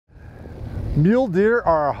Mule deer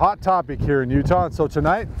are a hot topic here in Utah, and so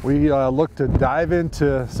tonight we look to dive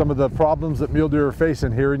into some of the problems that mule deer are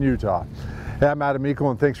facing here in Utah. Hey, I'm Adam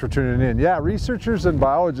Meikle, and thanks for tuning in. Yeah, researchers and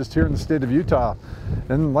biologists here in the state of Utah,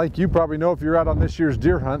 and like you probably know if you're out on this year's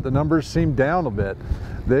deer hunt, the numbers seem down a bit.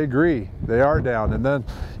 They agree, they are down. And then,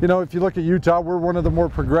 you know, if you look at Utah, we're one of the more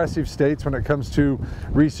progressive states when it comes to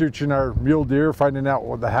researching our mule deer, finding out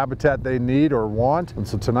what the habitat they need or want. And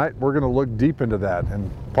so tonight we're going to look deep into that.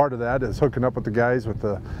 And part of that is hooking up with the guys with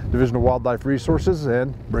the Division of Wildlife Resources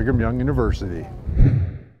and Brigham Young University.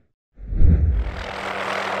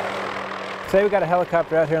 Today we got a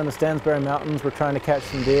helicopter out here on the Stansbury Mountains. We're trying to catch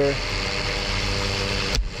some deer.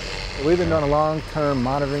 We've been doing a long-term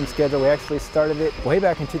monitoring schedule. We actually started it way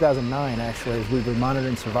back in 2009, actually, as we were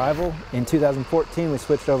monitoring survival. In 2014, we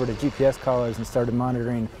switched over to GPS collars and started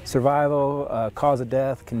monitoring survival, cause of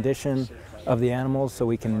death, condition of the animals, so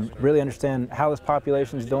we can really understand how this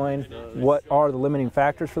population is doing, what are the limiting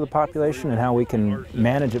factors for the population, and how we can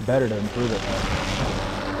manage it better to improve it.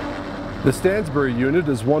 The Stansbury unit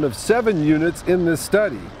is one of 7 units in this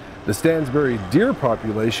study. The Stansbury deer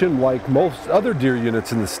population, like most other deer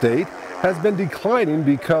units in the state, has been declining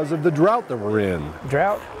because of the drought that we're in.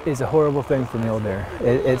 Drought is a horrible thing for mule deer.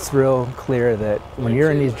 It's real clear that when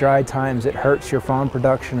you're in these dry times, it hurts your fawn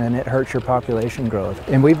production and it hurts your population growth.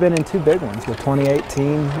 And we've been in 2 big ones with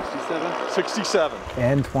 2018 67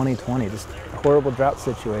 and 2020, just horrible drought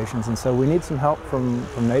situations. And so we need some help from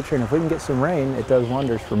nature, and if we can get some rain, it does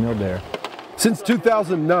wonders for mule deer. Since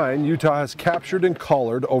 2009, Utah has captured and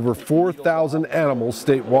collared over 4,000 animals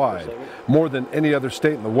statewide, more than any other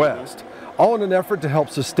state in the West, all in an effort to help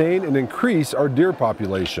sustain and increase our deer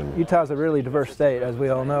population. Utah is a really diverse state, as we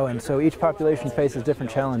all know, and so each population faces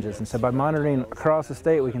different challenges. And so by monitoring across the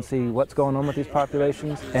state, we can see what's going on with these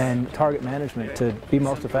populations and target management to be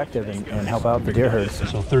most effective and help out the deer herds.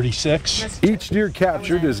 So 36. Each deer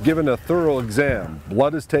captured is given a thorough exam.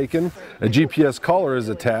 Blood is taken, a GPS collar is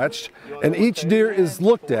attached, and each deer is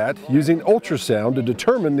looked at using ultrasound to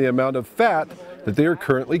determine the amount of fat that they are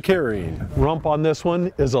currently carrying. Rump on this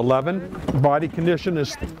one is 11. Body condition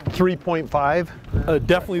is 3.5.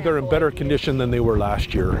 Definitely they're in better condition than they were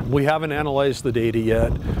last year. We haven't analyzed the data yet,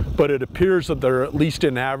 but it appears that they're at least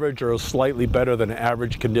in average or slightly better than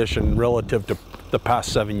average condition relative to the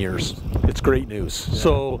past 7 years. It's great news. Yeah.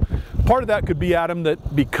 So part of that could be, Adam,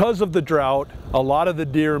 that because of the drought, a lot of the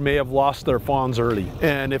deer may have lost their fawns early.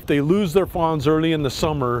 And if they lose their fawns early in the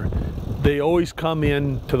summer, they always come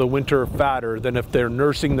in to the winter fatter than if they're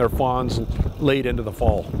nursing their fawns late into the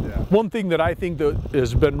fall. Yeah. One thing that I think that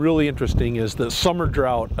has been really interesting is that summer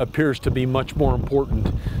drought appears to be much more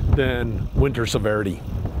important than winter severity.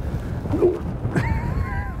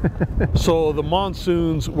 So the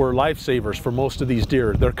monsoons were lifesavers for most of these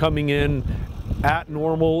deer. They're coming in at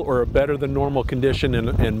normal or better than normal condition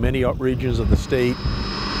in many regions of the state.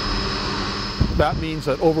 That means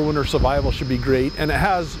that overwinter survival should be great, and it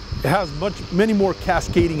has many more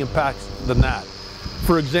cascading impacts than that.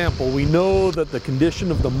 For example, we know that the condition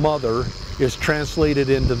of the mother is translated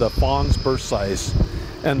into the fawn's birth size,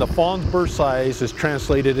 and the fawn's birth size is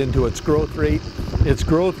translated into its growth rate. Its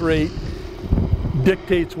growth rate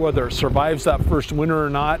dictates whether it survives that first winter or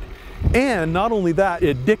not, and not only that,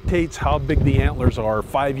 it dictates how big the antlers are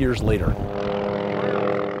 5 years later.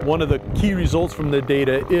 One of the key results from the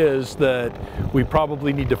data is that we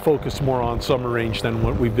probably need to focus more on summer range than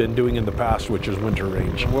what we've been doing in the past, which is winter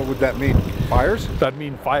range. What would that mean? Fires? That'd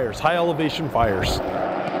mean fires, high elevation fires.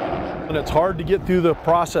 And it's hard to get through the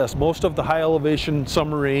process. Most of the high elevation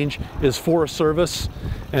summer range is Forest Service,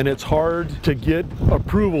 and it's hard to get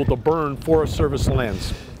approval to burn Forest Service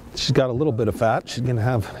lands. She's got a little bit of fat. She's gonna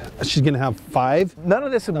have 5. None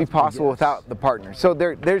of this would be possible without the partners. So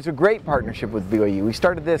there's a great partnership with BYU. We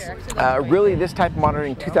started this, really this type of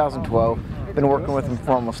monitoring in 2012. Been working with them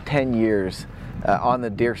for almost 10 years on the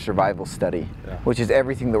deer survival study, which is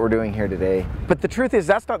everything that we're doing here today. But the truth is,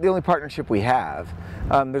 that's not the only partnership we have.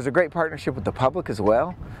 There's a great partnership with the public as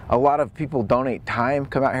well. A lot of people donate time,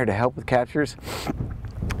 come out here to help with captures.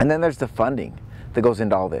 And then there's the funding that goes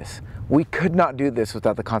into all this. We could not do this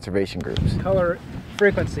without the conservation groups. Color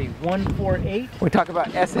frequency 148. We talk about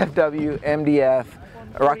SFW, MDF,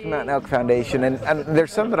 Rocky Mountain Elk Foundation, and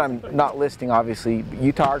there's some that I'm not listing, obviously.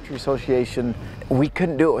 Utah Archery Association. We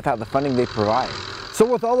couldn't do it without the funding they provide.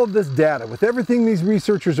 So with all of this data, with everything these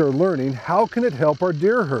researchers are learning, how can it help our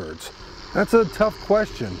deer herds? That's a tough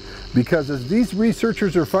question, because as these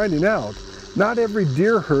researchers are finding out, not every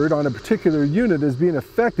deer herd on a particular unit is being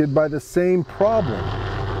affected by the same problem.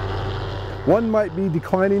 One might be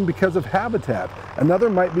declining because of habitat, another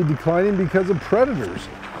might be declining because of predators.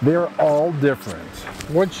 They're all different.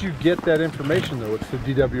 Once you get that information though, it's the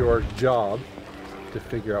DWR's job to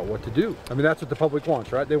figure out what to do. I mean, that's what the public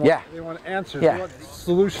wants, right? They want answers, they want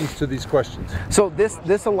solutions to these questions. So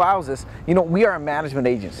this allows us, you know, we are a management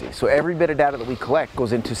agency, so every bit of data that we collect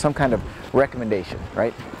goes into some kind of recommendation,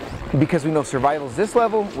 right? Because we know survival is this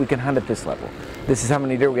level, we can hunt at this level. This is how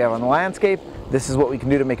many deer we have on the landscape, this is what we can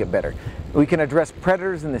do to make it better. We can address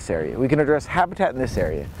predators in this area, we can address habitat in this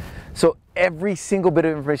area. So every single bit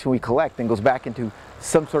of information we collect then goes back into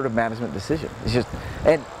some sort of management decision. It's just,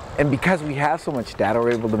 and because we have so much data,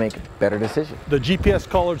 we're able to make a better decision. The GPS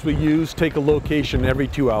collars we use take a location every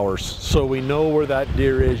 2 hours, so we know where that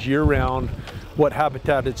deer is year-round, what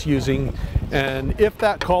habitat it's using, and if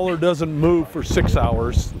that collar doesn't move for 6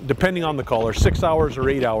 hours, depending on the collar, 6 hours or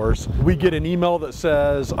 8 hours, we get an email that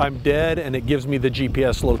says I'm dead, and it gives me the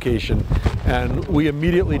GPS location. And we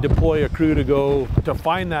immediately deploy a crew to go to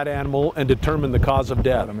find that animal and determine the cause of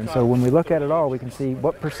death. And so when we look at it all, we can see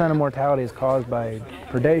what % of mortality is caused by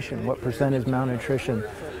predation, what % is malnutrition.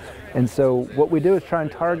 And so what we do is try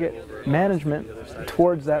and target management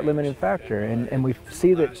towards that limiting factor. And we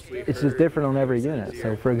see that it's just different on every unit.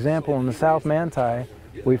 So for example, in the South Manti,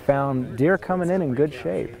 we found deer coming in good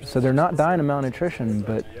shape. So they're not dying of malnutrition,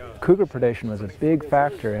 but cougar predation was a big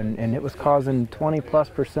factor, and it was causing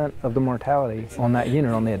 20+% of the mortality on that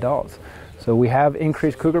unit, on the adults. So we have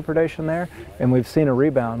increased cougar predation there, and we've seen a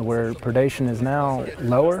rebound where predation is now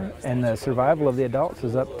lower, and the survival of the adults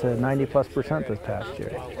is up to 90+% this past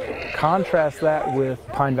year. Contrast that with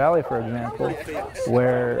Pine Valley, for example,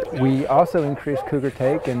 where we also increased cougar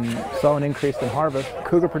take and saw an increase in harvest.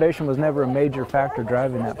 Cougar predation was never a major factor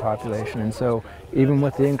driving that population, and so even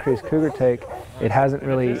with the increased cougar take, it hasn't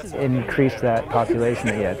really increased that population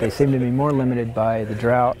yet. They seem to be more limited by the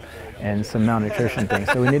drought and some malnutrition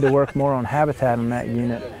things. So we need to work more on habitat on that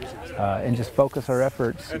unit and just focus our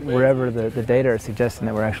efforts wherever the data are suggesting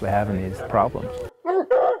that we're actually having these problems.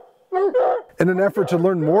 In an effort to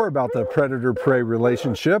learn more about the predator-prey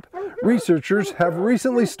relationship, researchers have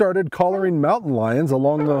recently started collaring mountain lions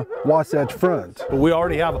along the Wasatch Front. We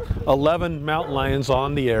already have 11 mountain lions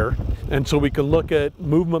on the air, and so we can look at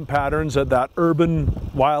movement patterns at that urban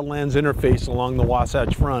wildlands interface along the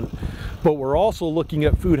Wasatch Front. But we're also looking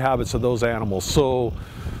at food habits of those animals. So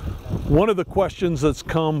one of the questions that's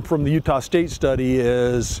come from the Utah State study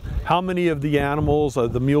is how many of the animals,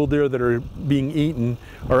 the mule deer that are being eaten,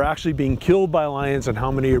 are actually being killed by lions, and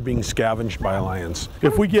how many are being scavenged by lions.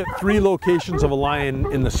 If we get 3 locations of a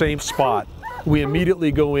lion in the same spot, we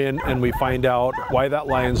immediately go in and we find out why that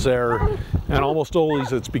lion's there, and almost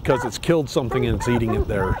always it's because it's killed something and it's eating it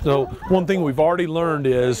there. So one thing we've already learned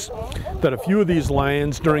is that a few of these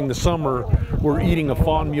lions during the summer were eating a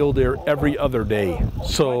fawn mule deer every other day.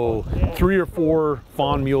 So 3 or 4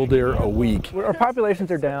 fawn mule deer a week. Our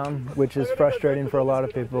populations are down, which is frustrating for a lot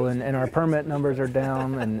of people, and our permit numbers are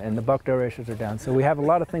down, and the buck-doe ratios are down. So we have a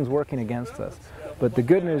lot of things working against us. But the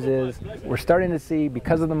good news is we're starting to see,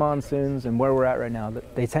 because of the monsoons and where we're at right now,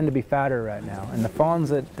 that they tend to be fatter right now. And the fawns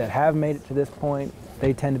that have made it to this point,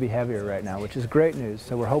 they tend to be heavier right now, which is great news.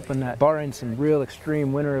 So we're hoping that, barring some real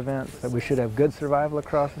extreme winter events, that we should have good survival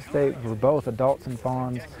across the state for both adults and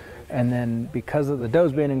fawns. And then because of the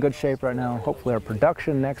does being in good shape right now, hopefully our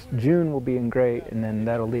production next June will be in great, and then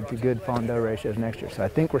that'll lead to good fawn-doe ratios next year. So I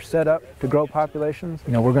think we're set up to grow populations.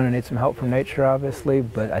 You know, we're going to need some help from nature, obviously,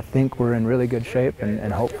 but I think we're in really good shape,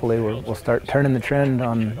 and hopefully we'll start turning the trend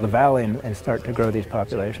on the valley and start to grow these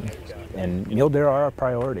populations. And mule deer are our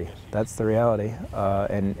priority. That's the reality.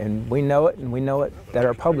 And we know it, and we know it that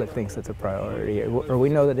our public thinks it's a priority, or we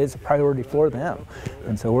know that it's a priority for them.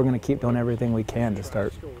 And so we're going to keep doing everything we can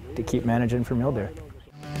to keep managing for mule deer.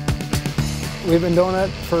 We've been doing it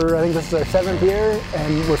for, I think this is our 7th year,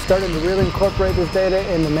 and we're starting to really incorporate this data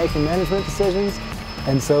into making management decisions.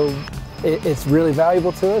 And so it's really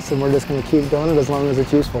valuable to us, and we're just going to keep doing it as long as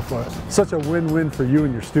it's useful for us. Such a win-win for you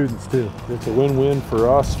and your students too. It's a win-win for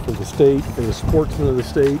us, for the state, for the sportsmen of the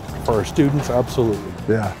state, for our students, absolutely.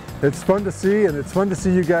 Yeah, it's fun to see, and it's fun to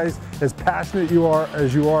see you guys as passionate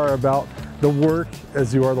as you are about the work,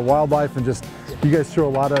 as you are the wildlife, and just you guys throw a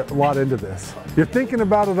lot into this. You're thinking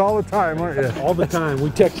about it all the time, aren't you? All the time. We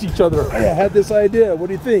text each other, hey, I had this idea, what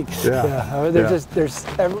do you think? Yeah. There's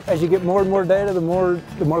as you get more and more data, the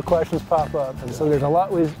more questions pop up. And so there's a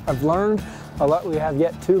lot I've learned, a lot we have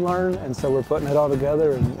yet to learn, and so we're putting it all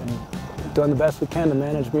together and doing the best we can to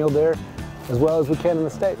manage mule deer as well as we can in the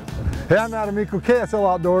state. Hey, I'm Adam Eco,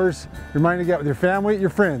 KSL Outdoors, reminding you to get with your family, your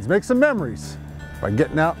friends, make some memories by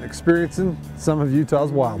getting out and experiencing some of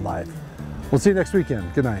Utah's wildlife. We'll see you next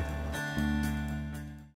weekend. Good night.